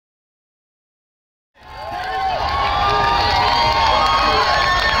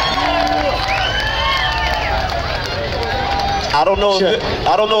I don't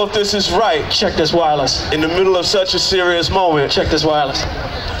know if this is right. Check this wireless. In the middle of such a serious moment. Check this wireless.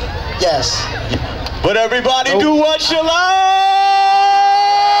 Yes. But everybody do what you like.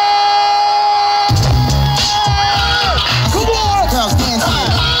 Come on.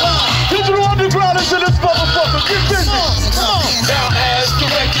 Digital underground is in this motherfucker. Get busy. Now as the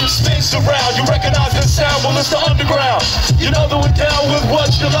record spins around, you recognize the sound. Well, it's the underground. You know that we're down with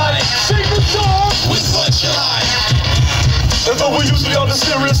what you like. Sing the song with what you like. And though we're usually on the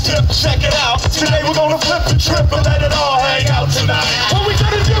serious tip, check it out. Today we're gonna flip the trip and let it all hang out tonight. What we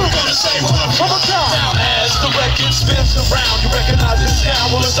gonna do? We're gonna say one more time. Now as the record spins around, you recognize the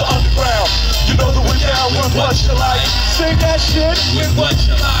sound. Well, it's the underground. You know that we're down with what you like. Sing that shit with what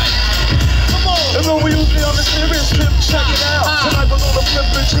you like. Come on. And though we're usually on the serious tip, check it out. Tonight we're gonna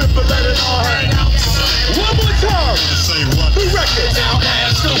flip the trip and let it all hang out tonight. One more time. The record. Now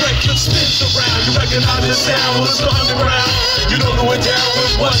as the record spins around, you recognize the sound. Well, it's the underground. You know that we're down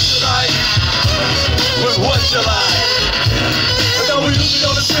with what you like. With what you like. And though we're usually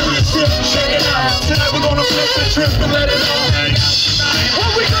on the serious tip, check it out. Tonight we're gonna flip the trip and let it all hang out tonight.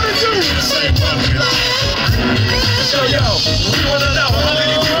 What we gonna do? The same what we like. So yo, we wanna know how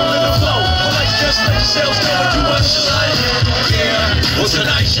many people in the flow would like to just let yourselves know and do what you like. Yeah, well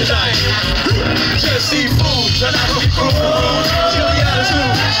tonight's your night. Just see food, turn out to be cruel. Chill the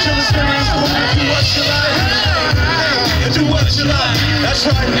attitude, chill the serious food, and do what you like. And do what you like. That's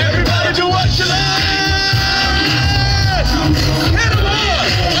right, everybody do what you like. Hit 'em hard.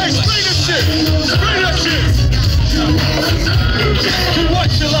 Hey, spray this shit. Spray that shit. Do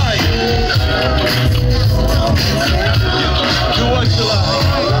what you like. Do what you like.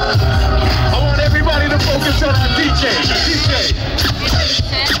 I want everybody to focus on our DJ.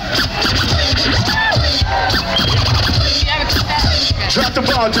 Drop the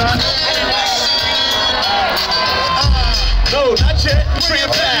ball, John. No, not yet. Bring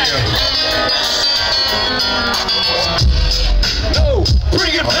it back. No,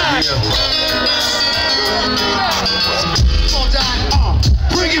 bring it back.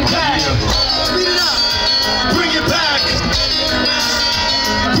 Bring it back. Speed it up. Bring it back.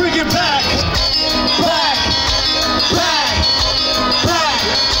 Bring it back. Back. Back. Back.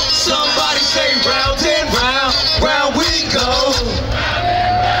 Somebody say round and round. Round we go.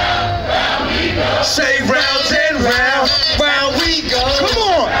 Say round and round. Round we go. Come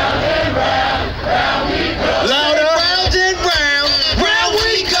on. Louder. Round and round. Round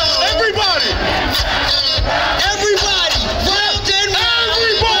we go. Everybody. Everybody. Round and round.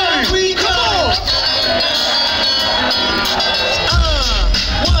 Everybody. We go.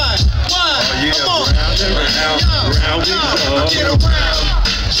 One. Yeah, Come on. round and round. Round we go. Get around.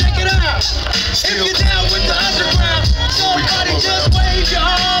 Check it out. If you're down with the underground, somebody just wave your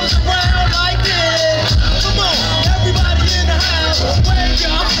arms around like this. Come on, everybody in the house, wave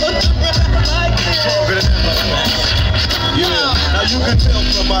your arms around like this. Yeah, now you can tell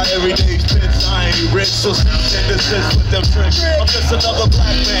from my everyday spits, I ain't rich, so send assist with them tricks. I'm just another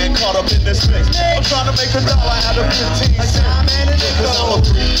black man caught up in this mix. I'm trying to make $1 out of 15 cents. Cause I'm a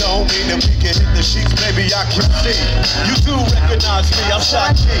freak, don't mean that we can hit the sheets, maybe I can see. You do recognize me, I'm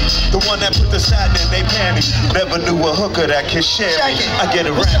Shot G, the one that put the satin in they panties. Never knew a hooker that can share me. I get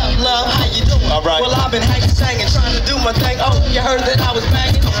around. What's up, love? How you doing? Alright. Well, I've been hanging, singing, trying to do my thing. Oh, you heard that I was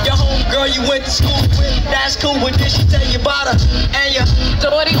banging. Your homegirl you went to school with, that's cool. What did she tell you about her? And your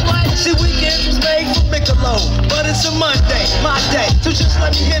daughter, what? See, weekends was made for Michelob, but it's a Monday, my day. So just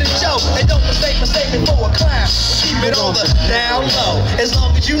let me hit a show, and don't mistake my statement for a clown. Keep it on the down low, as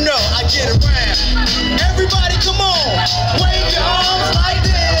long as you know I get around. Everybody, come on, wave your arms like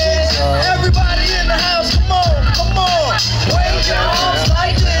this. Everybody in the house, come on, wave your arms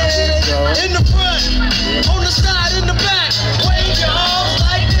like this. In the front, on the side, in the back, wave your arms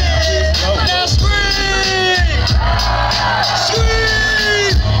like this. Now scream,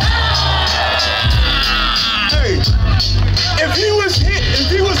 scream. Hey, if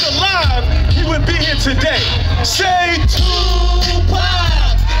he was alive, he would be here today. Say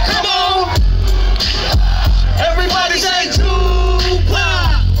Tupac, come on. Everybody say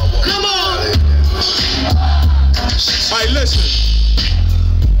Tupac, come on. Alright, listen.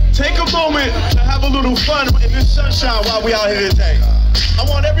 Take a moment to have a little fun in this sunshine while we out here today. I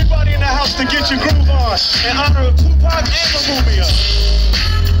want everybody in the house to get your groove on in honor of Tupac and Lumumia.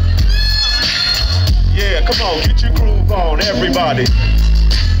 Yeah, come on, get your groove on, everybody.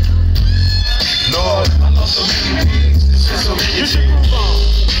 Lord, get your groove on.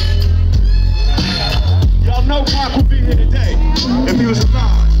 Y'all know Pac would be here today if he was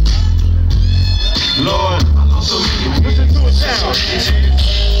alive. Lord, listen to it now.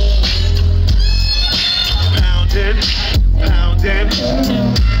 Pounding, pounding.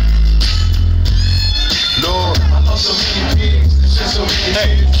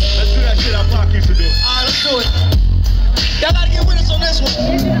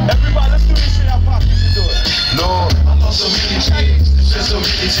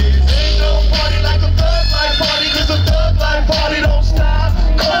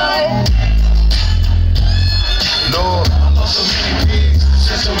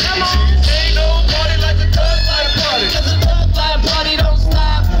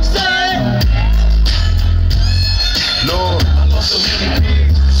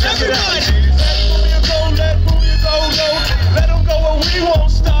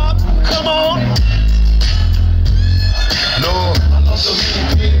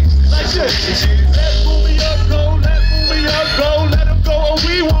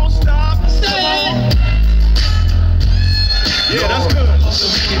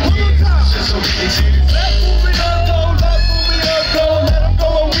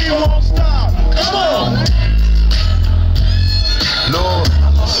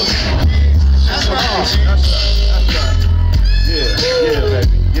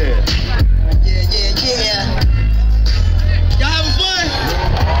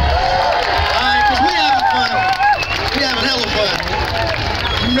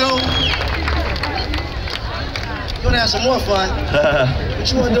 some more fun.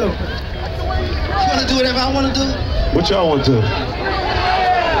 What you wanna do? You wanna do whatever I wanna do? What y'all want to do?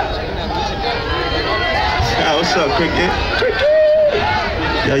 Yeah, what's up, Cricket? Cricket!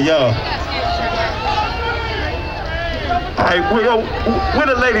 Yeah, yo. All right, where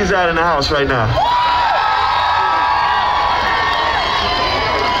the ladies at in the house right now?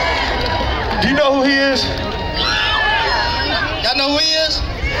 Do you know who he is? Y'all know who he is?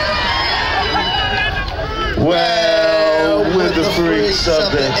 Well, we're the freaks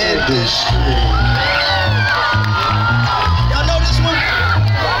of the industry. Y'all know this one?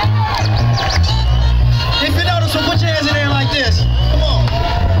 If you know this one, put your hands in there like this. Come on.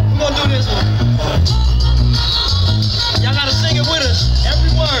 We're gonna do this one. Y'all gotta sing it with us,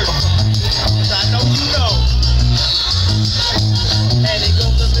 every word. Cause I know you know. And it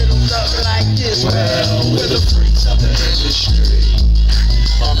goes a little something like this. Well, we're the freaks of the industry.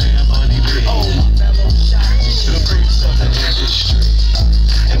 My man, Money B. Oh, my fellow shots. The freaks of the industry.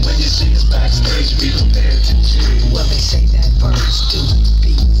 And when you see us backstage, we prepare to G. Well, they say that birds do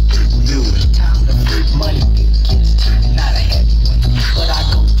beats do it. Time to freak money, it gets to me, not a heavy one. But I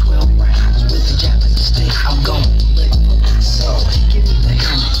go 12 rounds with the jab and the stick. I'm going lick for it. So give me the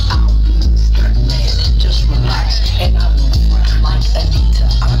helmet, I'll be the stunt man. Just relax, and I won't front like Anita.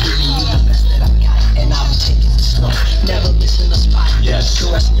 I'm giving you the best that I got, and I'm taking it slow. Never missing a spot. Yes.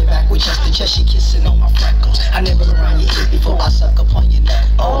 Caressing your back with just the chest, she kissing on my freckles. I never around your ear before I suck upon your neck.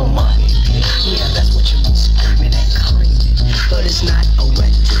 Oh, money, yeah, that's what you want. Screaming and